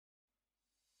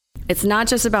It's not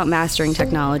just about mastering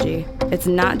technology. It's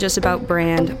not just about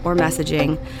brand or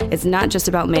messaging. It's not just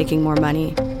about making more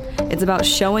money. It's about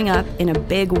showing up in a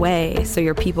big way so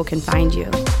your people can find you.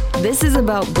 This is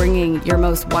about bringing your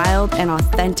most wild and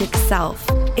authentic self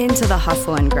into the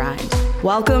hustle and grind.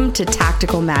 Welcome to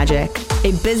Tactical Magic,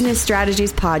 a business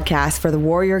strategies podcast for the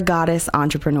warrior goddess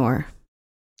entrepreneur.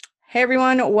 Hey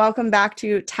everyone, welcome back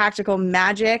to Tactical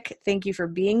Magic. Thank you for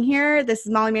being here. This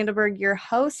is Molly Mandelberg, your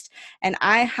host, and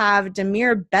I have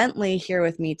Demir Bentley here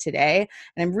with me today.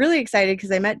 And I'm really excited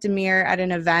because I met Demir at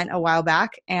an event a while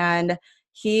back, and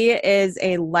he is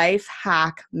a life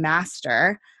hack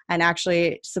master and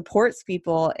actually supports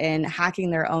people in hacking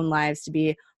their own lives to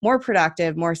be more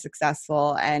productive, more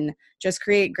successful, and just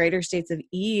create greater states of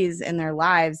ease in their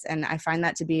lives. And I find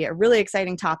that to be a really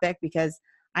exciting topic because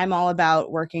I'm all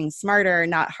about working smarter,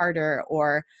 not harder,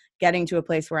 or getting to a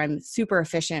place where I'm super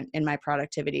efficient in my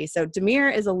productivity. So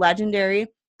Demir is a legendary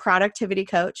productivity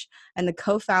coach and the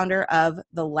co-founder of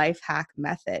the Life Hack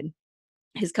Method.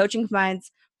 His coaching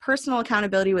combines personal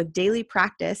accountability with daily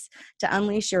practice to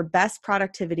unleash your best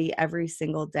productivity every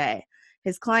single day.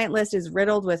 His client list is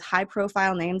riddled with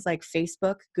high-profile names like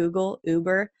Facebook, Google,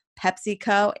 Uber,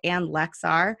 PepsiCo, and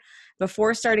Lexar.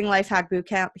 Before starting Life Hack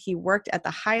Bootcamp, he worked at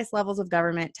the highest levels of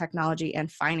government, technology,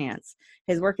 and finance.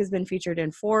 His work has been featured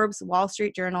in Forbes, Wall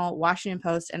Street Journal, Washington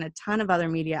Post, and a ton of other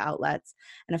media outlets.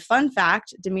 And a fun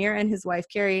fact, Demir and his wife,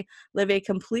 Carrie, live a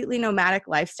completely nomadic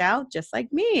lifestyle, just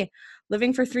like me,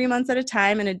 living for 3 months at a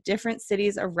time in different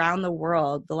cities around the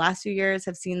world. The last few years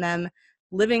have seen them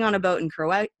living on a boat in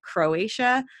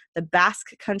Croatia, the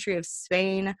Basque country of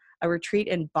Spain, a retreat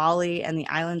in Bali, and the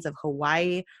islands of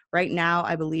Hawaii. Right now,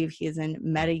 I believe he is in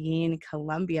Medellin,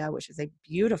 Colombia, which is a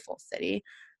beautiful city.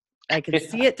 I can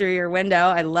see it through your window.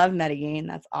 I love Medellin.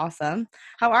 That's awesome.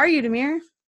 How are you, Demir?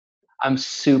 I'm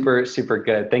super, super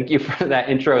good. Thank you for that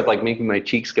intro. It's like making my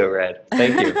cheeks go red.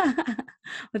 Thank you.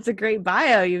 That's a great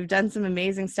bio. You've done some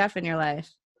amazing stuff in your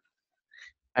life.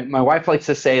 And my wife likes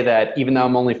to say that even though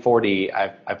I'm only 40,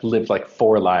 I've lived like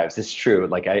 4 lives. It's true.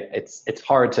 Like it's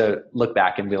hard to look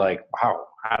back and be like, wow,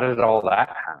 how did all that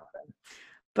happen?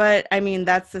 But I mean,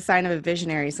 that's the sign of a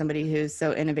visionary, somebody who's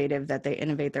so innovative that they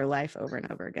innovate their life over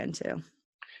and over again too.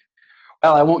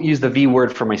 Well, I won't use the V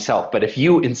word for myself, but if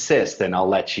you insist, then I'll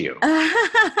let you.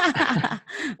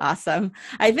 Awesome.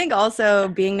 I think also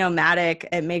being nomadic,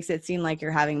 it makes it seem like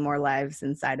you're having more lives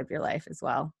inside of your life as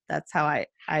well. That's how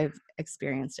I've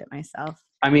experienced it myself.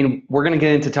 I mean, we're going to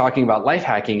get into talking about life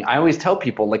hacking. I always tell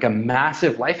people like a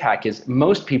massive life hack is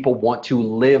most people want to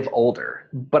live older,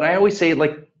 but I always say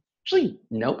like, actually,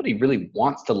 nobody really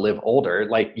wants to live older.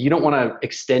 Like you don't want to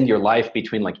extend your life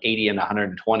between like 80 and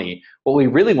 120. What we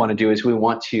really want to do is we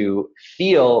want to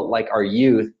feel like our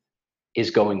youth is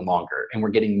going longer and we're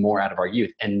getting more out of our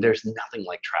youth. And there's nothing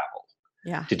like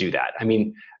travel to do that. I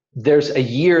mean, there's a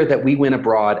year that we went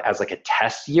abroad as like a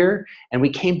test year and we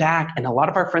came back and a lot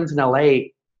of our friends in LA,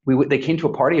 they came to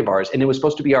a party of ours and it was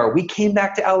supposed to be we came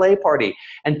back to LA party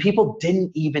and people didn't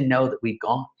even know that we'd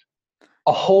gone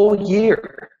a whole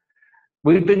year.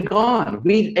 We've been gone.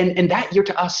 And that year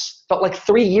to us felt like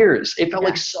 3 years. It felt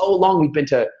like so long we've been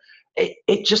to,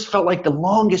 it just felt like the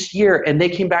longest year. And they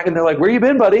came back and they're like, where you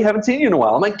been, buddy? Haven't seen you in a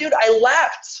while. I'm like, dude, I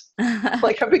left.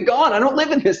 Like I've been gone. I don't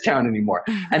live in this town anymore.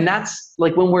 And that's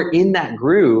like when we're in that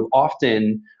groove,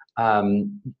 often, I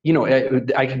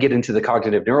could get into the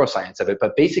cognitive neuroscience of it,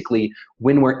 but basically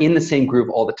when we're in the same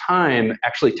groove all the time,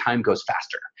 actually time goes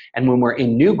faster. And when we're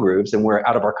in new grooves and we're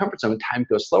out of our comfort zone, time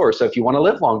goes slower. So if you want to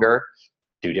live longer,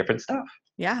 do different stuff.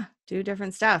 Yeah, do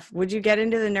different stuff. Would you get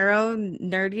into the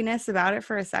nerdiness about it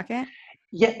for a second?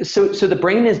 Yeah, so the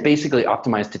brain is basically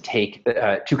optimized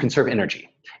to conserve energy.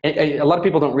 And a lot of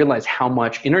people don't realize how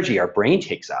much energy our brain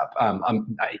takes up.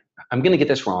 I'm going to get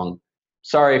this wrong.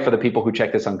 Sorry for the people who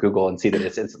check this on Google and see that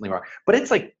it's instantly wrong. But it's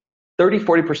like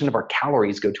 30-40% of our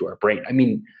calories go to our brain. I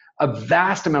mean, a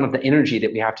vast amount of the energy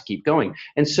that we have to keep going.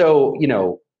 And so,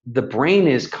 the brain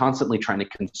is constantly trying to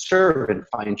conserve and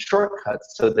find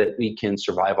shortcuts so that we can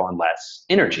survive on less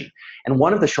energy. And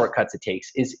one of the shortcuts it takes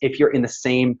is if you're in the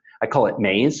same, I call it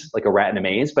maze, like a rat in a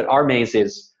maze, but our maze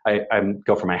is I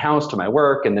go from my house to my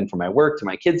work and then from my work to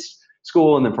my kids'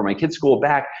 school and then from my kids' school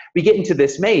back. We get into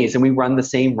this maze and we run the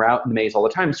same route in the maze all the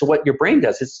time. So what your brain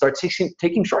does is start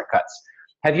taking shortcuts.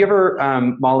 Have you ever,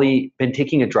 Molly, been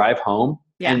taking a drive home?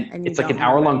 Yeah. And it's like an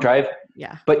hour-long drive.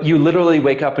 Yeah. But you literally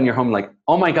wake up in your home like,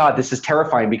 oh my God, this is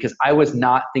terrifying because I was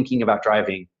not thinking about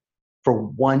driving for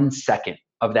 1 second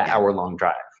of that hour-long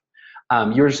drive.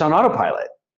 You're just on autopilot.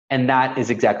 And that is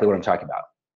exactly what I'm talking about.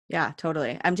 Yeah,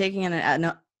 totally. I'm taking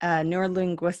an a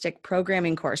neurolinguistic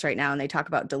programming course right now, and they talk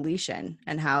about deletion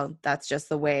and how that's just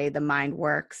the way the mind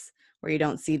works, where you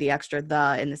don't see the extra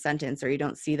the in the sentence, or you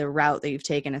don't see the route that you've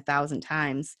taken 1,000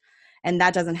 times. And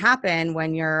that doesn't happen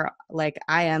when you're like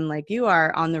I am, like you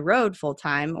are, on the road full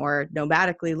time or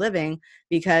nomadically living,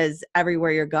 because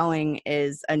everywhere you're going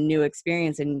is a new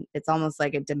experience, and it's almost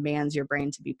like it demands your brain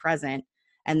to be present.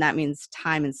 And that means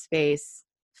time and space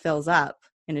fills up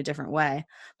in a different way.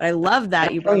 But I love that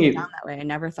I'm you telling broke it down you, that way. I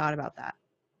never thought about that.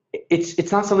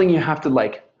 it's not something you have to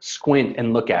like squint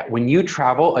and look at. When you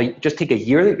travel, just take a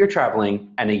year that you're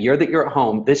traveling and a year that you're at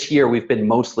home. This year we've been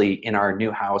mostly in our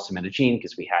new house in Medellin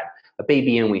because we had a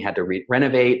baby and we had to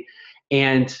renovate.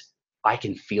 And I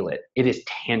can feel it. It is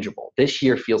tangible. This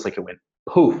year feels like it went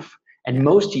poof. And Yeah.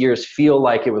 most years feel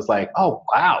like it was like, oh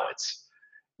wow,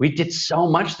 we did so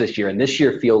much this year. And this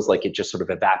year feels like it just sort of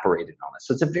evaporated on us.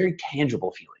 So it's a very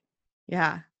tangible feeling.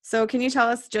 Yeah. So can you tell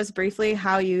us just briefly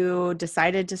how you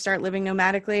decided to start living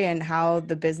nomadically and how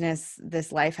the business,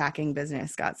 this life hacking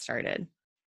business, got started?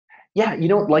 Yeah,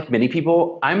 like many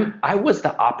people, I was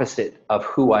the opposite of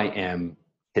who I am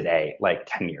today, like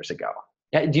 10 years ago.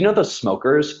 Yeah, do you know those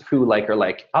smokers who like are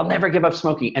like, I'll never give up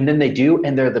smoking, and then they do,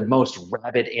 and they're the most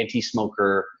rabid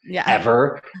anti-smoker Yeah.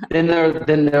 ever. Then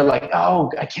they're like, oh,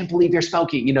 I can't believe you're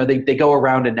smoking. They go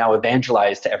around and now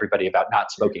evangelize to everybody about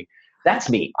not smoking.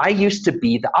 That's me. I used to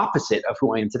be the opposite of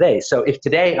who I am today. So if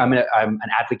today I'm an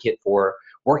advocate for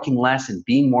working less and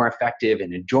being more effective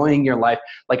and enjoying your life,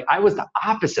 like I was the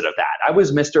opposite of that. I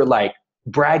was Mr. like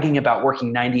bragging about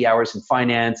working 90 hours in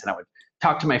finance, and I would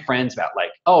talk to my friends about like,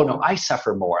 oh no, I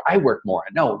suffer more, I work more.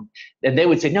 No, and they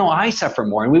would say, no, I suffer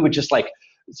more. And we would just like,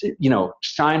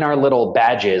 shine our little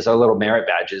badges, our little merit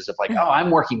badges of like, oh,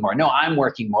 I'm working more. No, I'm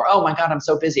working more. Oh my God, I'm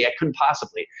so busy, I couldn't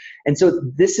possibly. And so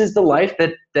this is the life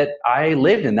that I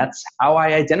lived, and that's how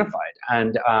I identified.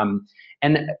 And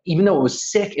even though it was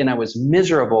sick and I was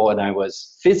miserable and I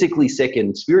was physically sick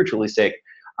and spiritually sick,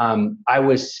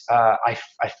 I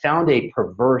found a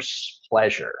perverse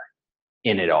pleasure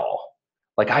in it all.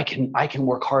 Like I can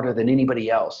work harder than anybody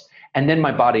else. And then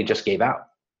my body just gave out.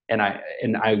 And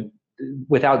I,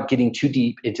 without getting too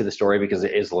deep into the story because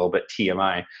it is a little bit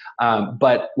TMI,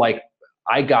 but like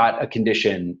I got a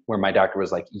condition where my doctor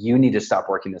was like, you need to stop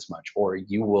working this much or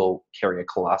you will carry a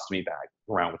colostomy bag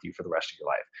around with you for the rest of your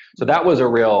life. So that was a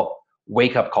real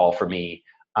wake up call for me.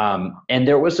 And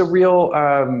there was a real,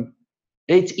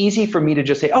 it's easy for me to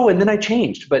just say, oh, and then I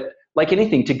changed. But like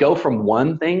anything, to go from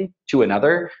one thing to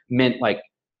another meant like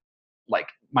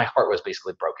my heart was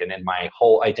basically broken and my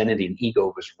whole identity and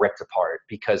ego was ripped apart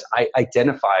because I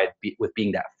identified with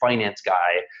being that finance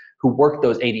guy who worked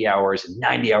those 80 hours and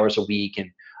 90 hours a week. And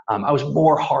I was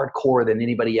more hardcore than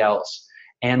anybody else.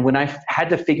 And when I had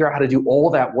to figure out how to do all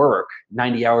that work,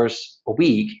 90 hours a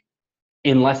week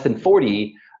in less than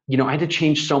 40, I had to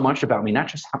change so much about me, not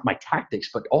just my tactics,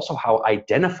 but also how I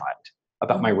identified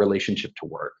about my relationship to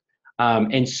work.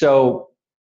 And so,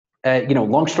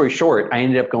 long story short, I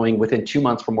ended up going within 2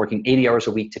 months from working 80 hours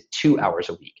a week to 2 hours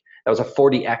a week. That was a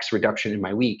 40x reduction in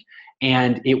my week.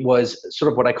 And it was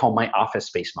sort of what I call my office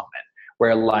space moment,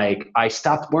 where like I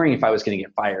stopped worrying if I was going to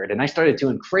get fired. And I started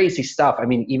doing crazy stuff. I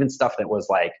mean, even stuff that was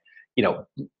like,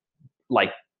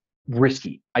 like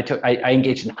risky. I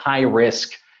engaged in high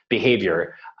risk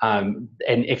behavior. And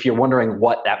if you're wondering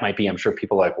what that might be, I'm sure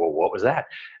people are like, well, what was that?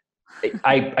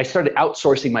 I started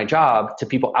outsourcing my job to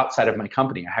people outside of my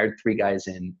company. I hired 3 guys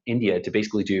in India to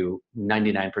basically do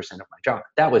 99% of my job.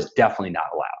 That was definitely not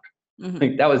allowed. Mm-hmm.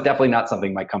 Like, that was definitely not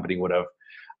something my company would have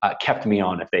kept me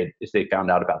on if they found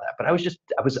out about that. But I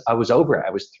was over it. I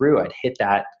was through. I'd hit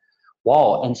that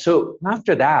wall. And so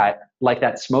after that, like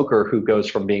that smoker who goes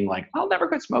from being like, I'll never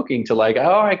quit smoking to like,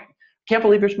 oh, I can't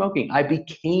believe you're smoking. I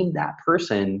became that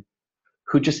person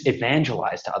who just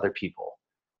evangelized to other people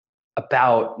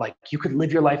about like, you could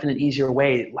live your life in an easier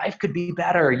way. Life could be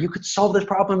better. You could solve this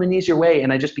problem in an easier way.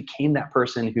 And I just became that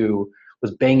person who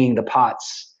was banging the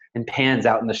pots and pans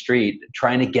out in the street,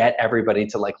 trying to get everybody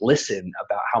to like listen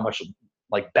about how much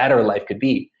like better life could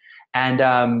be. And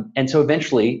so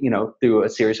eventually, through a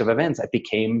series of events, I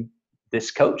became this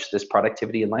coach, this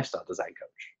productivity and lifestyle design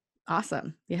coach.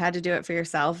 Awesome. You had to do it for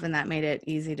yourself, and that made it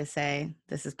easy to say,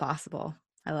 this is possible.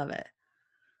 I love it.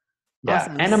 Yeah.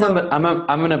 Awesome. And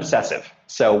I'm an obsessive.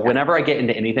 So whenever I get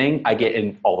into anything, I get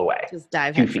in all the way. Just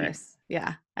dive head first.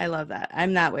 Yeah. I love that.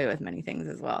 I'm that way with many things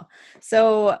as well.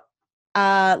 So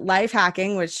Life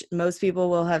hacking, which most people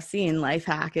will have seen. Life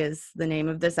hack is the name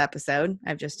of this episode.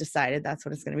 I've just decided that's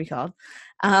what it's going to be called.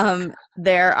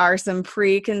 There are some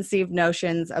preconceived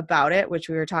notions about it, which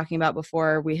we were talking about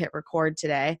before we hit record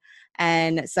today.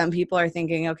 And some people are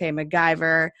thinking, okay,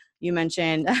 MacGyver, you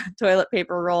mentioned toilet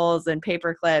paper rolls and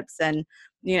paper clips, and,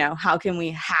 how can we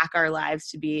hack our lives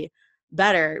to be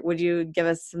better? Would you give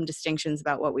us some distinctions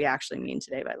about what we actually mean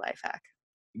today by life hack?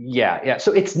 Yeah.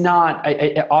 So it's not,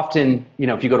 I often,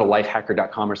 if you go to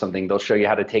lifehacker.com or something, they'll show you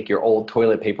how to take your old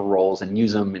toilet paper rolls and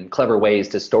use them in clever ways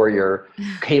to store your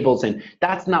cables. And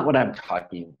that's not what I'm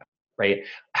talking about, right?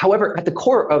 However, at the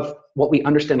core of what we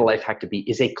understand a life hack to be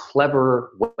is a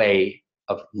clever way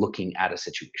of looking at a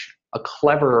situation, a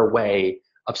clever way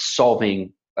of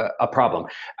solving a problem.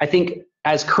 I think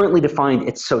as currently defined,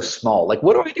 it's so small. Like,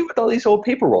 what do I do with all these old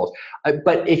paper rolls?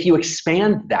 But if you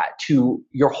expand that to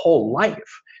your whole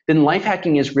life, then life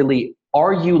hacking is really,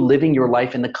 are you living your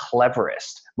life in the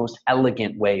cleverest, most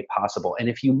elegant way possible? And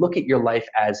if you look at your life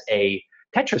as a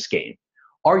Tetris game,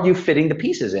 are you fitting the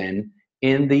pieces in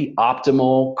the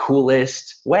optimal,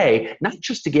 coolest way, not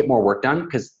just to get more work done,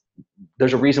 because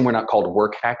there's a reason we're not called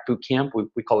Work Hack Boot Camp.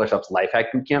 We call ourselves Life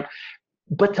Hack Boot Camp,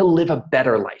 but to live a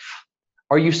better life.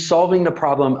 Are you solving the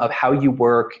problem of how you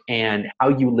work and how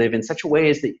you live in such a way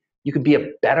as that you can be a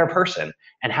better person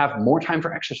and have more time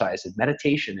for exercise and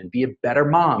meditation and be a better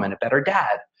mom and a better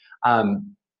dad?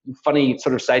 Funny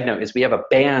sort of side note is we have a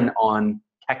ban on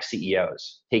tech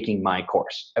CEOs taking my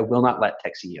course. I will not let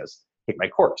tech CEOs take my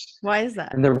course. Why is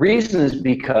that? And the reason is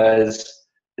because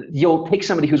you'll take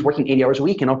somebody who's working 80 hours a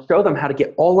week and I'll show them how to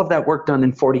get all of that work done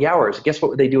in 40 hours. Guess what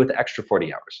would they do with the extra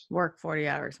 40 hours? Work 40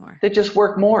 hours more. They just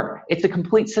work more. It's a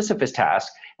complete Sisyphus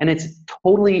task. And it's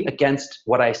totally against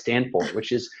what I stand for,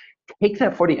 which is take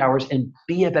that 40 hours and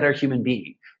be a better human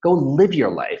being. Go live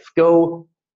your life. Go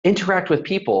interact with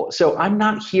people. So I'm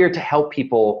not here to help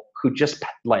people who just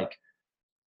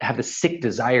have the sick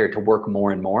desire to work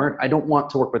more and more. I don't want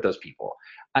to work with those people.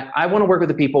 I want to work with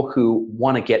the people who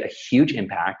want to get a huge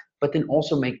impact, but then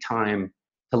also make time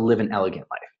to live an elegant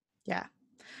life. Yeah.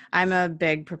 I'm a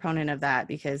big proponent of that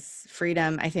because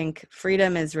I think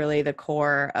freedom is really the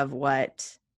core of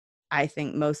what I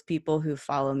think most people who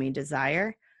follow me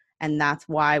desire. And that's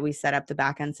why we set up the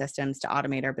back-end systems to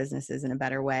automate our businesses in a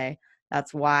better way.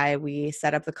 That's why we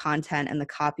set up the content and the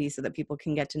copy so that people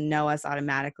can get to know us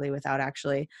automatically without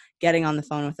actually getting on the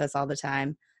phone with us all the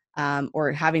time.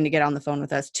 Or having to get on the phone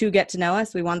with us to get to know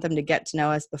us. We want them to get to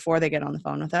know us before they get on the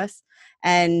phone with us,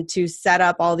 and to set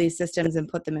up all these systems and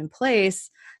put them in place.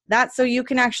 That's so you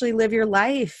can actually live your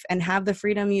life and have the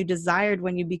freedom you desired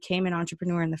when you became an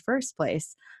entrepreneur in the first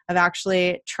place, of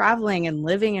actually traveling and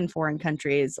living in foreign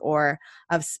countries, or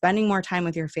of spending more time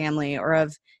with your family, or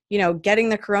of, getting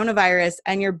the coronavirus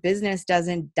and your business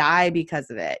doesn't die because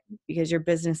of it, because your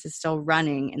business is still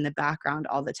running in the background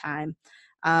all the time.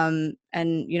 And,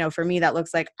 for me, that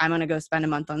looks like I'm going to go spend a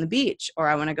month on the beach, or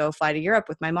I want to go fly to Europe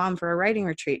with my mom for a writing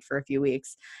retreat for a few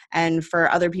weeks. And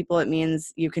for other people, it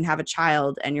means you can have a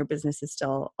child and your business is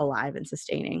still alive and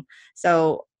sustaining.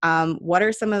 So, what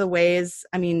are some of the ways,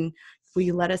 will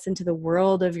you let us into the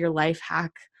world of your life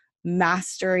hack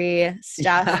mastery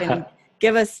stuff and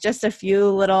give us just a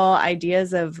few little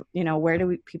ideas of, where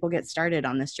do people get started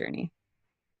on this journey?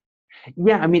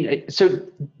 Yeah, so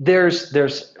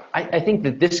I think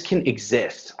that this can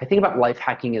exist. I think about life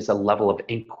hacking as a level of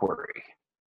inquiry.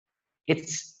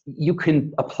 You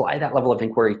can apply that level of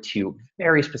inquiry to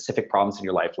very specific problems in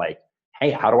your life, like,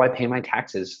 hey, how do I pay my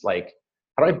taxes? Like,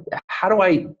 how do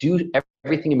I do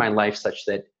everything in my life such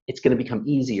that it's going to become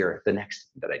easier the next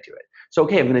time that I do it? So,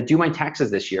 okay, I'm going to do my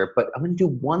taxes this year, but I'm going to do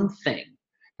one thing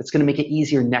that's going to make it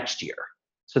easier next year,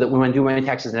 so that when I do my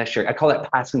taxes next year, I call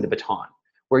that passing the baton,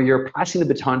 where you're passing the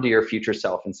baton to your future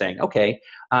self and saying, okay,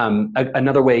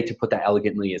 another way to put that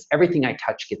elegantly is everything I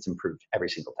touch gets improved every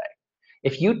single day.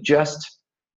 If you just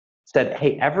said,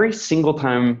 hey, every single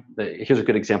time, here's a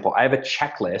good example. I have a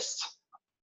checklist.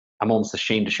 I'm almost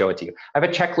ashamed to show it to you. I have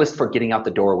a checklist for getting out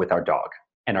the door with our dog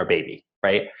and our baby,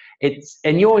 right?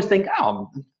 And you always think,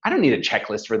 oh, I don't need a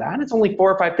checklist for that. It's only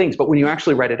 4 or 5 things. But when you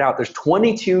actually write it out, there's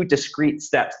 22 discrete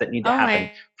steps that need to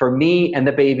happen for me and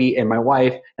the baby and my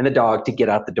wife and the dog to get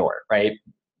out the door, right?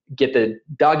 Get the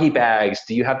doggy bags.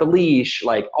 Do you have the leash?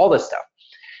 Like all this stuff.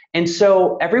 And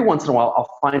so every once in a while,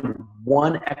 I'll find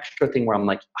one extra thing where I'm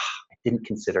like, I didn't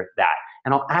consider that.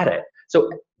 And I'll add it. So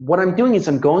what I'm doing is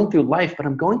I'm going through life, but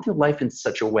I'm going through life in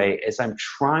such a way as I'm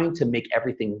trying to make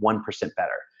everything 1% better.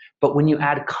 But when you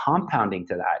add compounding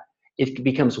to that, it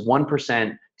becomes 1%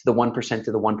 to the 1%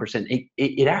 to the 1%.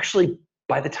 It actually,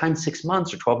 by the time 6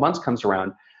 months or 12 months comes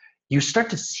around, you start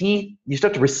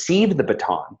to receive the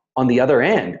baton on the other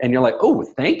end. And you're like, oh,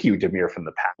 thank you, Demir from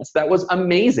the past. That was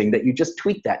amazing that you just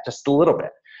tweaked that just a little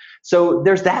bit. So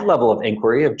there's that level of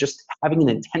inquiry of just having an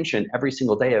intention every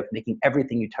single day of making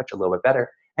everything you touch a little bit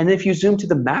better. And then if you zoom to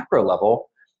the macro level,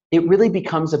 it really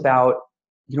becomes about,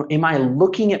 am I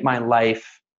looking at my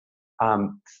life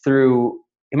am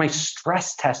I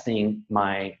stress testing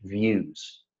my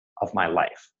views of my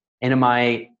life? And am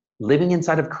I living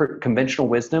inside of conventional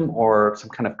wisdom or some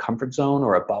kind of comfort zone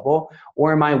or a bubble?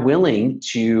 Or am I willing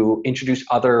to introduce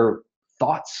other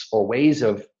thoughts or ways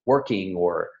of working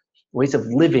or ways of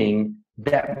living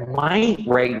that might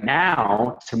right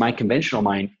now, to my conventional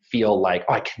mind, feel like,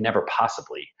 oh, I can never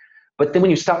possibly. But then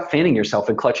when you stop fanning yourself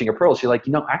and clutching your pearls, you're like,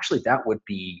 actually that would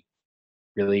be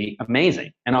really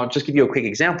amazing. And I'll just give you a quick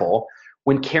example.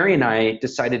 When Carrie and I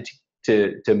decided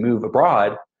to move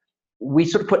abroad, we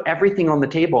sort of put everything on the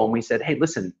table and we said, hey,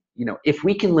 listen, if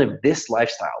we can live this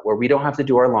lifestyle where we don't have to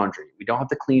do our laundry, we don't have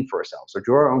to clean for ourselves or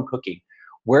do our own cooking,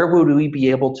 where would we be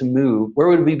able to move? Where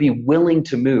would we be willing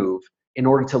to move in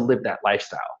order to live that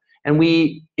lifestyle? And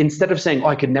we, instead of saying, oh,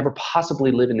 I could never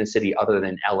possibly live in a city other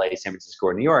than LA, San Francisco,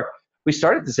 or New York, we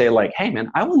started to say like, hey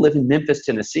man, I will live in Memphis,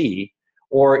 Tennessee,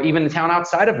 or even the town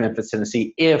outside of Memphis,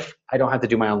 Tennessee, if I don't have to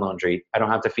do my own laundry, I don't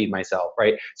have to feed myself,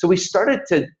 right? So we started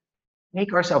to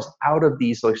make ourselves out of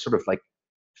these like sort of like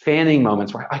fanning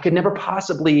moments where I could never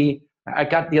possibly. I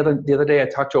got the other day I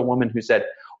talked to a woman who said,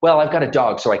 well, I've got a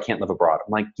dog, so I can't live abroad.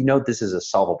 I'm like, this is a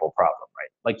solvable problem, right?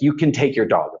 Like you can take your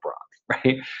dog abroad,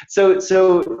 right? So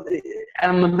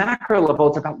on the macro level,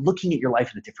 it's about looking at your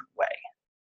life in a different way.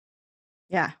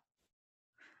 Yeah.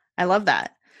 I love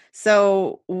that.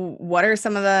 So what are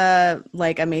some of the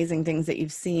like amazing things that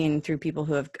you've seen through people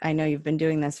who have, I know you've been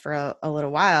doing this for a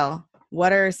little while.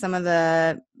 What are some of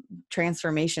the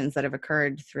transformations that have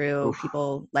occurred through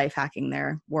people life hacking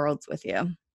their worlds with you?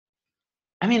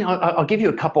 I mean, I'll give you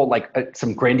a couple, like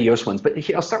some grandiose ones, but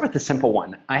I'll start with the simple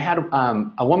one. I had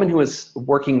a woman who was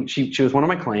working, she was one of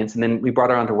my clients, and then we brought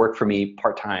her on to work for me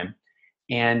part-time.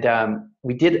 And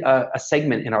we did a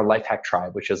segment in our Life Hack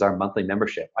Tribe, which is our monthly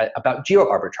membership, about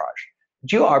geo-arbitrage.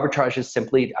 Geo-arbitrage is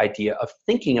simply the idea of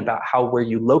thinking about how where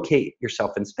you locate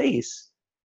yourself in space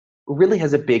really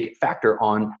has a big factor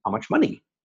on how much money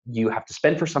you have to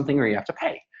spend for something or you have to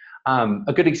pay.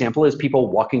 A good example is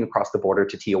people walking across the border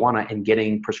to Tijuana and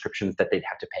getting prescriptions that they'd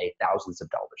have to pay thousands of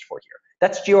dollars for here.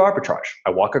 That's geo-arbitrage. I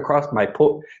walk across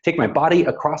take my body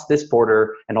across this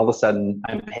border, and all of a sudden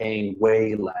I'm paying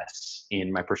way less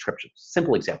in my prescriptions.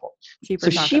 Simple example.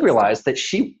 Cheaper so tacos. She realized that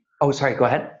oh, sorry, go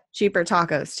ahead. Cheaper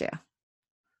tacos too.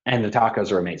 And the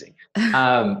tacos are amazing.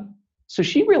 So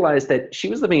she realized that she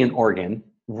was living in Oregon,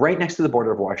 right next to the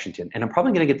border of Washington. And I'm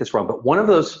probably going to get this wrong, but one of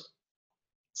those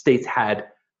states had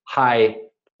high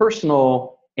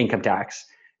personal income tax,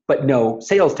 but no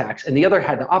sales tax. And the other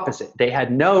had the opposite. They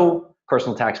had no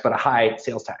personal tax, but a high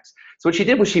sales tax. So what she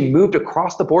did was she moved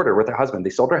across the border with her husband.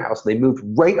 They sold her house. They moved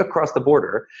right across the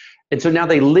border. And so now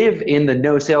they live in the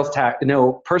no sales tax,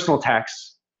 no personal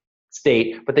tax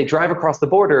state, but they drive across the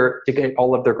border to get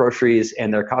all of their groceries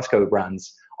and their Costco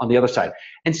runs on the other side.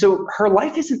 And so her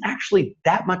life isn't actually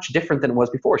that much different than it was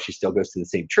before. She still goes to the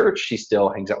same church. She still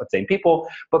hangs out with the same people.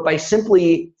 But by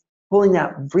simply pulling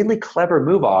that really clever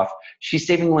move off, she's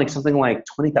saving like something like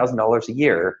 $20,000 a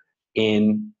year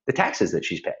in the taxes that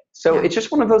she's paying. So It's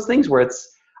just one of those things where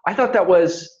I thought that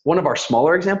was one of our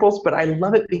smaller examples, but I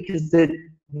love it because it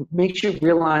makes you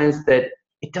realize that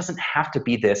it doesn't have to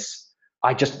be this,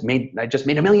 I just made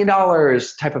 $1 million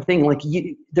type of thing. Like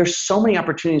there's so many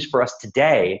opportunities for us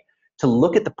today to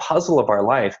look at the puzzle of our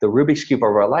life, the Rubik's Cube of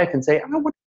our life, and say, I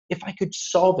wonder if I could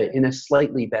solve it in a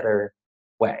slightly better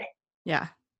way. Yeah.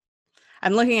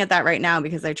 I'm looking at that right now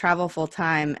because I travel full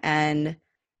time, and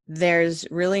there's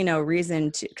really no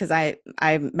reason to, because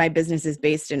my business is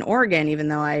based in Oregon, even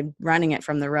though I'm running it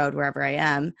from the road wherever I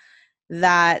am,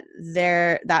 that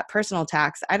personal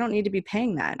tax, I don't need to be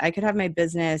paying that. I could have my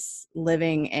business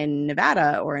living in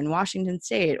Nevada or in Washington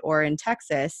State or in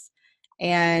Texas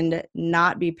and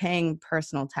not be paying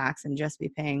personal tax and just be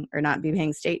paying, or not be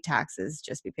paying state taxes,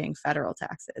 just be paying federal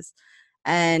taxes.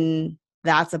 And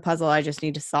that's a puzzle I just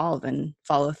need to solve and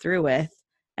follow through with.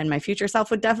 And my future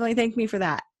self would definitely thank me for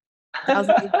that.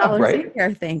 Thousands of dollars right? a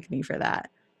year, thank me for that.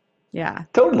 Yeah.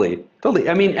 Totally.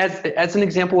 I mean, as an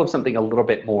example of something a little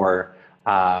bit more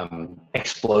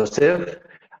explosive,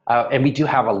 and we do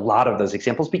have a lot of those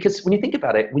examples, because when you think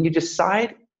about it, when you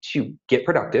decide to get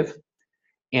productive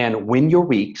and win your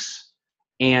weeks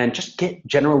and just get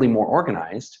generally more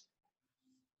organized,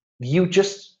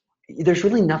 there's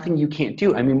really nothing you can't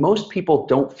do. I mean, most people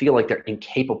don't feel like they're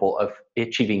incapable of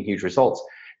achieving huge results.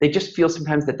 they just feel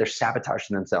sometimes that they're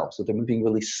sabotaging themselves, so they're moving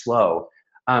really slow.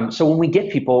 So when we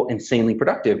get people insanely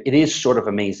productive, it is sort of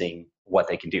amazing what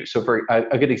they can do. So for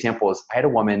a good example is I had a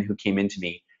woman who came into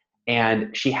me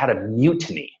and she had a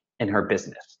mutiny in her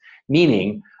business,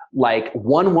 meaning like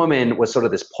one woman was sort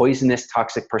of this poisonous,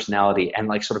 toxic personality and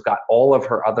like sort of got all of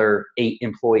her other 8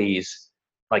 employees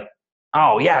like,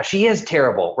 oh yeah, she is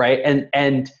terrible, right?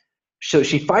 And so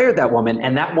she fired that woman,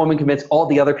 and that woman convinced all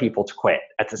the other people to quit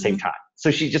at the same time.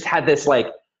 So she just had this like,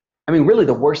 I mean, really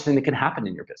the worst thing that can happen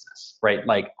in your business, right?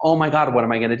 Like, oh my God, what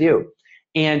am I going to do?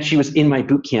 And she was in my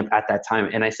boot camp at that time.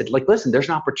 And I said, like, listen, there's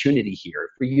an opportunity here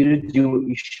for you to do what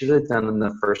you should have done in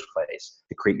the first place,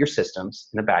 to create your systems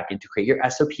in the back end, to create your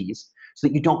SOPs so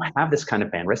that you don't have this kind of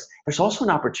bandwidth. There's also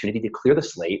an opportunity to clear the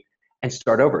slate and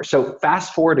start over. So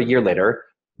fast forward a year later,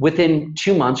 within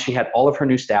 2 months, she had all of her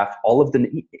new staff, all of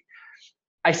the,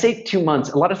 I say 2 months,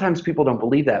 a lot of times people don't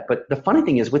believe that, but the funny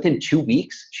thing is within 2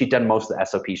 weeks, she'd done most of the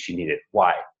SOPs she needed.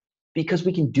 Why? Because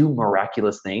we can do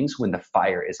miraculous things when the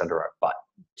fire is under our butt.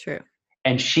 True.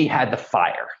 And she had the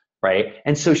fire, right?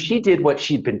 And so she did what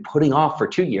she'd been putting off for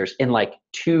 2 years in like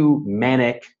 2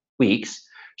 manic weeks.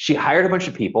 She hired a bunch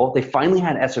of people. They finally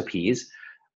had SOPs.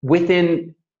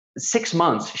 Within 6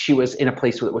 months, she was in a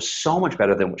place that was so much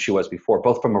better than what she was before,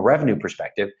 both from a revenue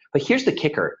perspective. But here's the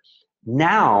kicker.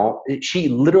 Now, she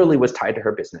literally was tied to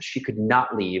her business. She could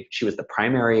not leave. She was the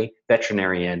primary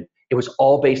veterinarian. It was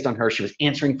all based on her. She was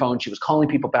answering phones. She was calling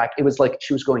people back. It was like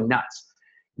she was going nuts.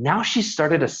 Now she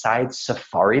started a side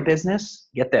safari business.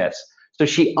 Get this. So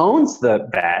she owns the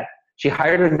vet. She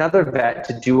hired another vet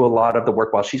to do a lot of the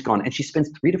work while she's gone. And she spends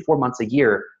 3 to 4 months a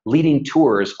year leading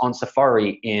tours on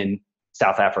safari in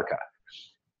South Africa.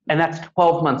 And that's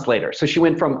 12 months later. So she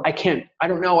went from, I can't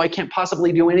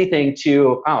possibly do anything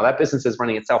to, oh, that business is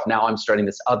running itself. Now I'm starting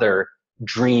this other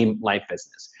dream life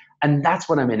business. And that's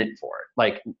what I'm in it for.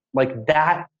 Like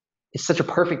that is such a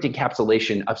perfect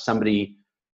encapsulation of somebody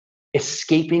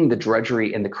escaping the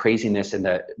drudgery and the craziness and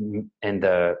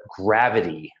the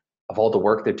gravity of all the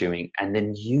work they're doing, and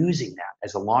then using that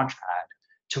as a launch pad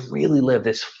to really live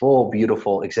this full,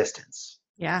 beautiful existence.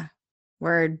 Yeah.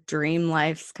 Where dream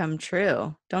lives come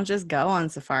true. Don't just go on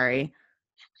safari,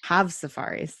 have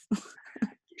safaris.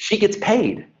 She gets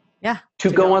paid to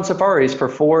go go on safaris for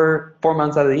four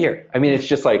months out of the year. I mean, it's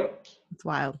just like, it's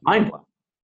wild. Mind blowing.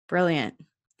 Brilliant.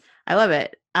 I love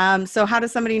it. So how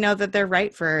does somebody know that they're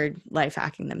right for life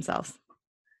hacking themselves?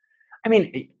 I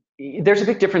mean, there's a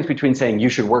big difference between saying you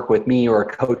should work with me or a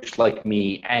coach like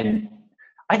me. And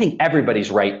I think everybody's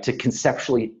right to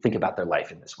conceptually think about their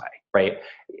life in this way, right?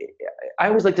 I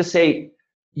always like to say,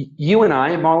 you and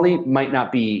I, Molly, might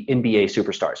not be NBA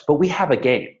superstars, but we have a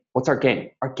game. What's our game?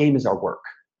 Our game is our work.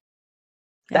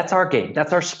 That's our game.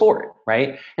 That's our sport,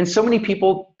 right? And so many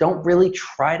people don't really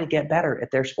try to get better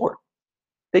at their sport.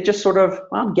 They just sort of,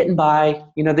 well, I'm getting by.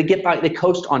 You know, they get by. They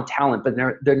coast on talent, but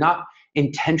they're not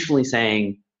intentionally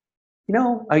saying, you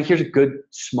know, here's a good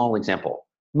small example.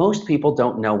 Most people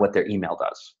don't know what their email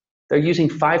does. They're using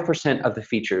 5% of the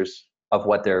features of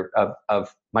what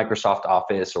of Microsoft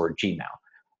Office or Gmail.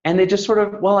 And they just sort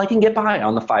of, well, I can get by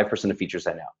on the 5% of features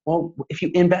I know. Well, if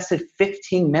you invested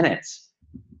 15 minutes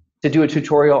to do a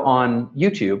tutorial on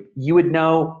YouTube, you would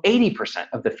know 80%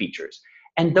 of the features.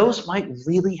 And those might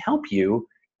really help you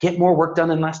get more work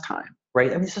done in less time,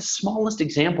 right? I mean, it's the smallest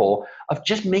example of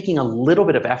just making a little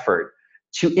bit of effort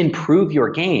to improve your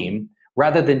game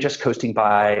rather than just coasting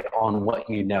by on what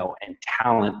you know and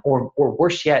talent, or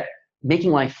worse yet,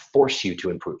 making life force you to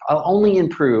improve. I'll only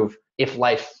improve if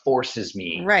life forces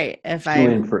me. Right.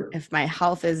 If my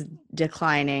health is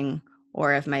declining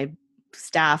or if my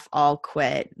staff all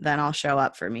quit, then I'll show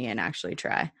up for me and actually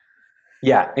try.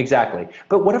 Yeah, exactly.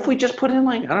 But what if we just put in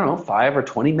like, I don't know, 5 or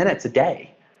 20 minutes a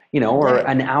day, you know, or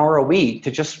an hour a week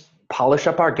to just polish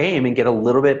up our game and get a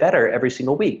little bit better every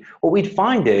single week? What we'd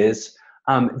find is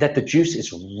that the juice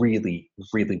is really,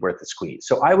 really worth the squeeze.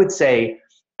 So I would say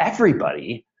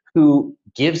everybody who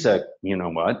gives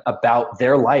about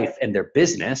their life and their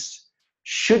business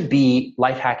should be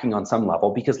life hacking on some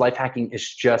level, because life hacking is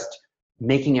just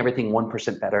making everything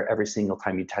 1% better every single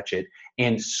time you touch it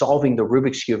and solving the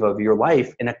Rubik's Cube of your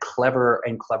life in a clever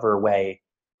way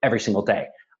every single day.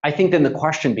 I think then the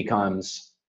question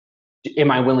becomes,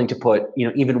 am I willing to put,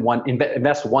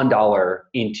 invest $1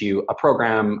 into a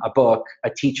program, a book, a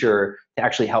teacher to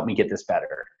actually help me get this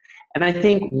better? And I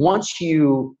think once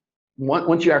you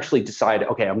actually decide,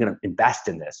 okay, I'm going to invest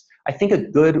in this, I think a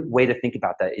good way to think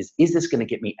about that is this going to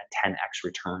get me a 10x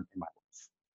return in my life?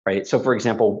 Right? So for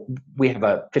example, we have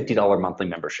a $50 monthly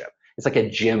membership. It's like a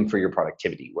gym for your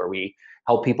productivity where we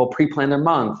help people pre-plan their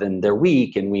month and their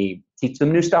week, and we teach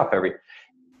them new stuff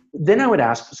then I would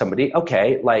ask somebody,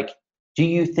 okay, like, do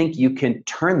you think you can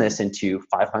turn this into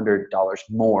 $500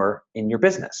 more in your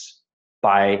business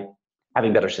by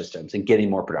having better systems and getting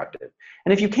more productive?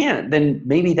 And if you can't, then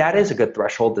maybe that is a good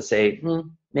threshold to say,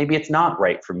 maybe it's not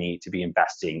right for me to be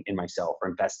investing in myself or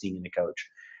investing in a coach.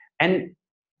 And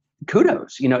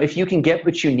kudos, if you can get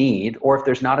what you need, or if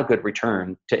there's not a good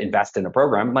return to invest in a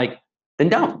program, like, then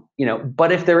don't,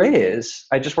 but if there is,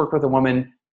 I just worked with a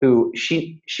woman who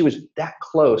she was that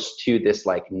close to this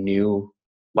like new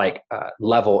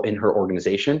level in her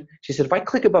organization. She said, if I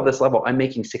click above this level, I'm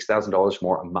making $6,000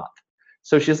 more a month.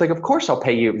 So she's like, of course I'll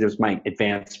pay you. There's my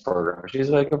advanced program. She's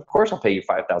like, of course I'll pay you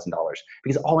 $5,000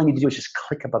 because all I need to do is just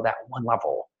click above that one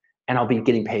level and I'll be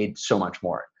getting paid so much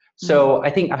more. So I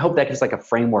hope that is like a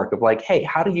framework of like, hey,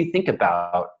 how do you think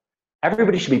about,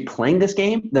 everybody should be playing this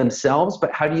game themselves,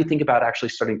 but how do you think about actually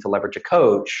starting to leverage a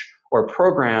coach or a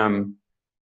program?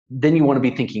 Then you want to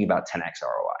be thinking about 10x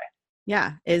ROI.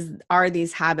 Yeah. Are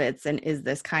these habits and is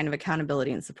this kind of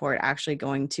accountability and support actually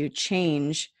going to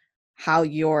change how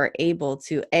you're able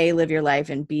to A, live your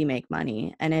life, and B, make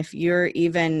money? And if you're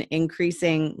even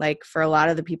increasing, like for a lot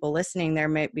of the people listening, there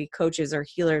might be coaches or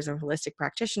healers or holistic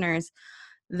practitioners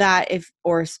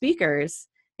or speakers,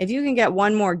 if you can get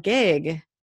one more gig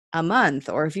a month,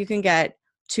 or if you can get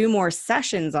 2 more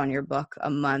sessions on your book a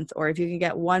month, or if you can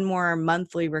get one more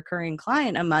monthly recurring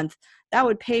client a month, that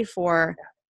would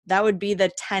be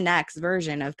the 10x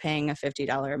version of paying a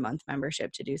 $50 a month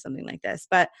membership to do something like this.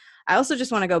 But I also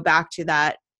just want to go back to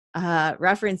that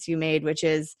reference you made, which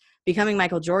is becoming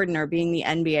Michael Jordan or being the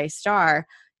NBA star.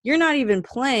 You're not even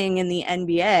playing in the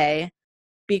NBA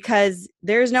because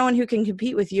there's no one who can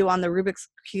compete with you on the Rubik's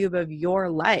Cube of your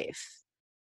life.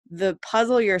 The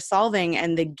puzzle you're solving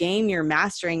and the game you're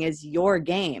mastering is your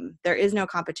game. There is no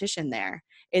competition there.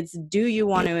 It's, do you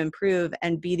want to improve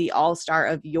and be the all-star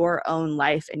of your own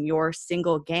life and your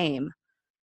single game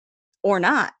or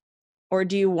not? Or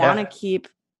do you want to keep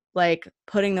like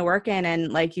putting the work in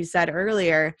and, like you said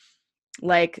earlier,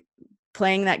 like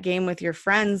playing that game with your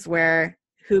friends where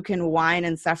who can whine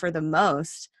and suffer the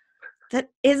most? That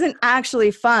isn't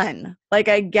actually fun. Like,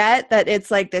 I get that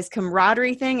it's like this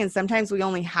camaraderie thing, and sometimes we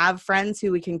only have friends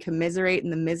who we can commiserate in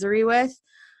the misery with,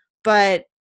 but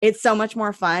it's so much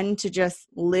more fun to just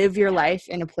live your life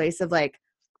in a place of like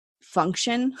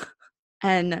function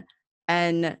and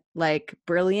like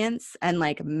brilliance and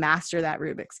like master that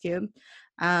Rubik's Cube.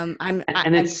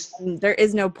 There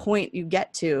is no point you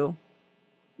get to.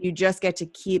 You just get to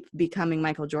keep becoming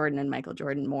Michael Jordan and Michael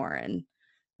Jordan more, and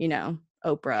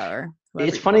Oprah or whoever.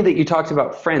 It's funny that you talked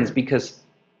about friends because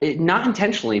not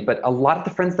intentionally, but a lot of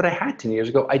the friends that I had 10 years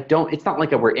ago, it's not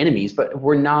like we're enemies, but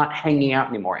we're not hanging out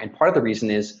anymore. And part of the reason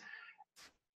is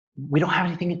we don't have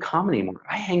anything in common anymore.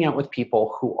 I hang out with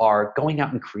people who are going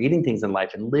out and creating things in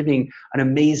life and living an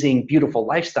amazing, beautiful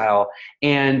lifestyle.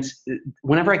 And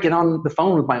whenever I get on the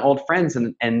phone with my old friends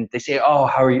and they say, oh,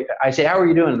 how are you? I say, how are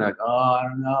you doing? And they're like, oh, I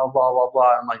don't know, blah, blah,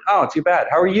 blah. I'm like, oh, too bad.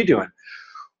 How are you doing?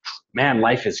 Man,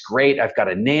 life is great. I've got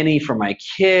a nanny for my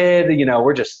kid.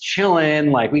 We're just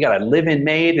chilling. Like, we got a live-in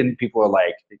maid. And people are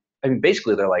like,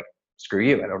 basically they're like, screw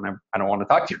you. I don't want to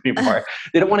talk to you anymore.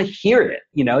 They don't want to hear it.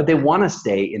 They want to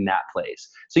stay in that place.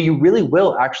 So you really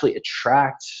will actually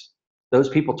attract those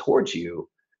people towards you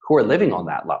who are living on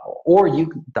that level. Or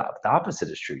the opposite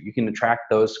is true. You can attract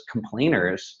those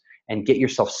complainers and get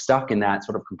yourself stuck in that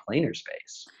sort of complainer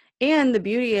space. And the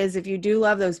beauty is, if you do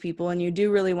love those people and you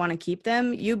do really want to keep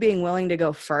them, you being willing to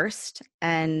go first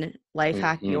and life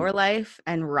hack your life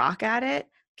and rock at it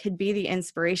could be the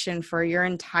inspiration for your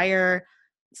entire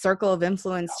circle of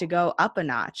influence to go up a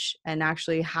notch and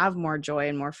actually have more joy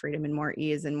and more freedom and more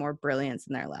ease and more brilliance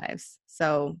in their lives.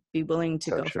 So be willing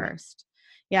to go first.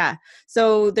 Yeah.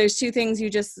 So there's 2 things you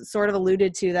just sort of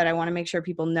alluded to that I want to make sure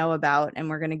people know about, and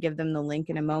we're going to give them the link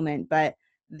in a moment. But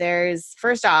there's,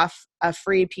 first off, a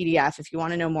free PDF if you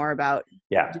want to know more about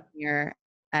Demir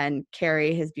and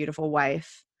Carrie, his beautiful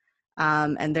wife,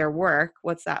 and their work.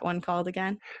 What's that one called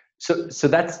again? So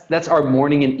that's our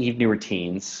morning and evening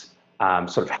routines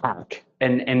sort of hack.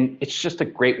 And it's just a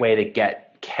great way to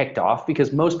get kicked off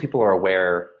because most people are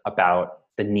aware about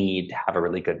the need to have a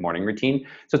really good morning routine.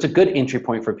 So it's a good entry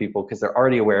point for people because they're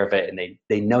already aware of it and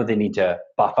they know they need to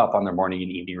buff up on their morning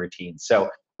and evening routines. So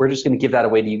we're just going to give that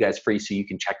away to you guys free so you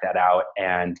can check that out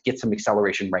and get some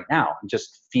acceleration right now and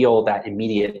just feel that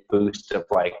immediate boost of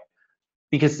like,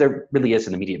 because there really is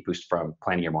an immediate boost from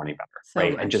planning your morning better,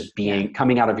 right? And just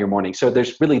coming out of your morning. So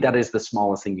that is the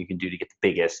smallest thing you can do to get the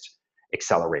biggest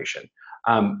acceleration.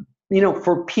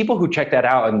 For people who check that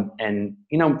out and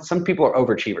some people are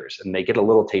overachievers and they get a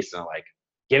little taste and they're like,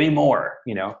 give me more,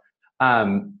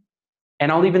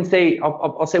 And I'll even say,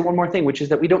 I'll say one more thing, which is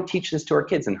that we don't teach this to our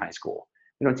kids in high school.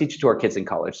 We don't teach it to our kids in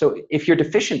college. So if you're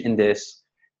deficient in this,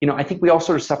 I think we all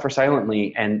sort of suffer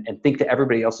silently and think that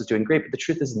everybody else is doing great. But the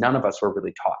truth is none of us were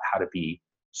really taught how to be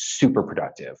super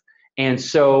productive. And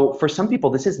so for some people,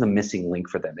 this is the missing link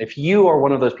for them. If you are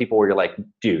one of those people where you're like,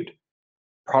 dude,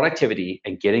 productivity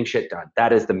and getting shit done,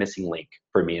 that is the missing link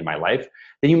for me in my life,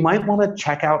 then you might want to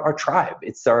check out our tribe.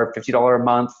 It's our $50 a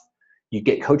month. You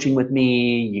get coaching with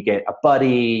me, you get a buddy,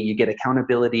 you get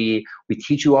accountability. We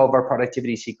teach you all of our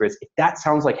productivity secrets. If that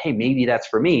sounds like, hey, maybe that's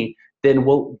for me, then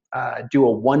we'll do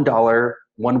a $1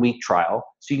 1-week trial.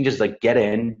 So you can just like get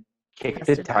in, kick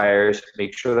the tires,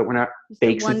 make sure that we're not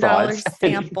bakes and thoughts. $1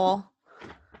 sample.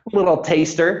 Little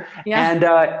taster. Yeah. And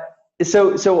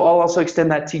so I'll also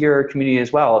extend that to your community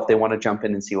as well if they want to jump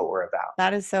in and see what we're about.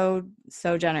 That is so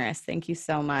generous. Thank you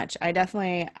so much. I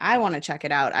want to check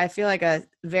it out. I feel like a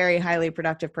very highly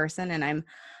productive person, and I'm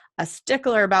a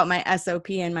stickler about my SOP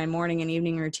and my morning and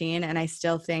evening routine. And I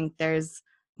still think there's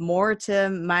more to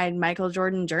my Michael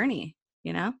Jordan journey.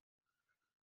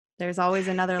 There's always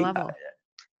another level.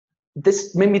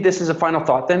 Maybe this is a final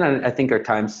thought then. I think our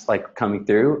time's like coming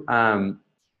through. I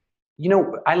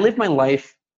live my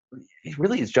life. It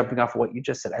really is jumping off of what you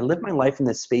just said. I live my life in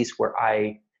this space where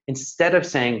instead of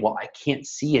saying, well, I can't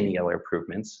see any other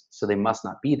improvements, so they must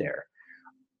not be there,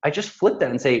 I just flip that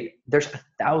and say, there's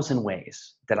 1,000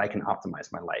 ways that I can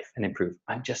optimize my life and improve.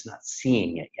 I'm just not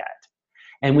seeing it yet.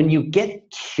 And when you get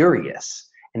curious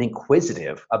and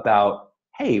inquisitive about,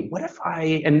 hey, what if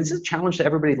and this is a challenge to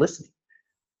everybody listening,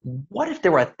 what if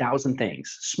there were 1,000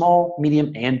 things, small,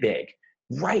 medium, and big,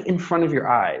 right in front of your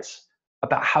eyes,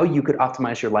 about how you could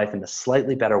optimize your life in a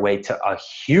slightly better way to a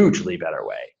hugely better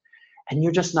way, and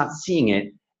you're just not seeing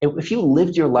it. If you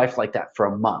lived your life like that for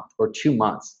a month or 2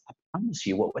 months, I promise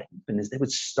you what would happen is they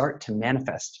would start to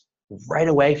manifest right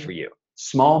away for you.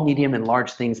 Small, medium, and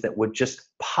large things that would just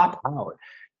pop out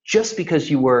just because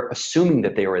you were assuming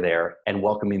that they were there and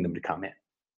welcoming them to come in.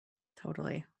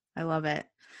 Totally. I love it.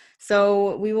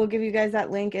 So we will give you guys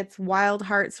that link. It's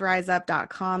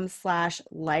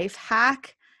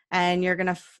wildheartsriseup.com/lifehack. And you're going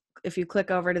to, if you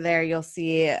click over to there, you'll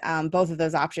see both of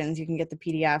those options. You can get the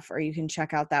PDF or you can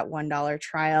check out that $1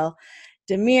 trial.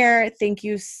 Demir, thank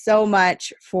you so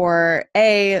much for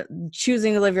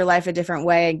choosing to live your life a different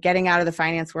way, getting out of the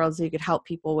finance world so you could help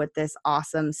people with this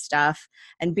awesome stuff,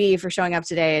 and B, for showing up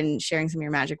today and sharing some of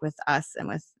your magic with us and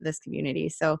with this community.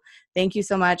 So thank you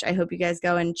so much. I hope you guys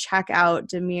go and check out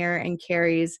Demir and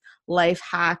Carrie's Life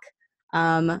Hack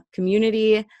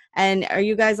community. And are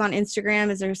you guys on Instagram?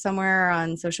 Is there somewhere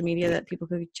on social media that people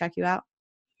could check you out?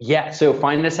 Yeah, so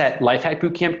find us at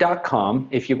lifehackbootcamp.com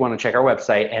if you want to check our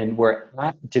website. And we're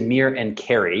at Demir and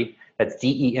Carrie, that's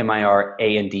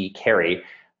DEMIRAND Carrie,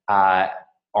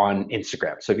 on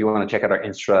Instagram. So if you want to check out our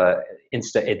Insta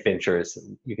adventures,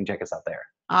 you can check us out there.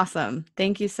 Awesome.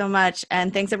 Thank you so much.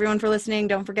 And thanks everyone for listening.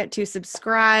 Don't forget to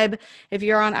subscribe. If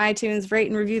you're on iTunes, rate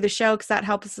and review the show because that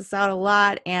helps us out a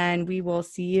lot. And we will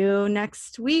see you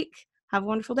next week. Have a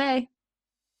wonderful day.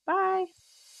 Bye.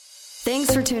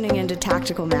 Thanks for tuning in to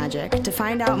Tactical Magic. To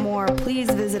find out more, please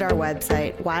visit our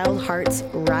website,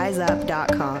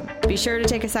 wildheartsriseup.com. Be sure to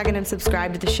take a second and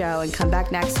subscribe to the show and come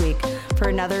back next week for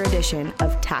another edition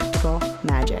of Tactical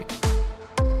Magic.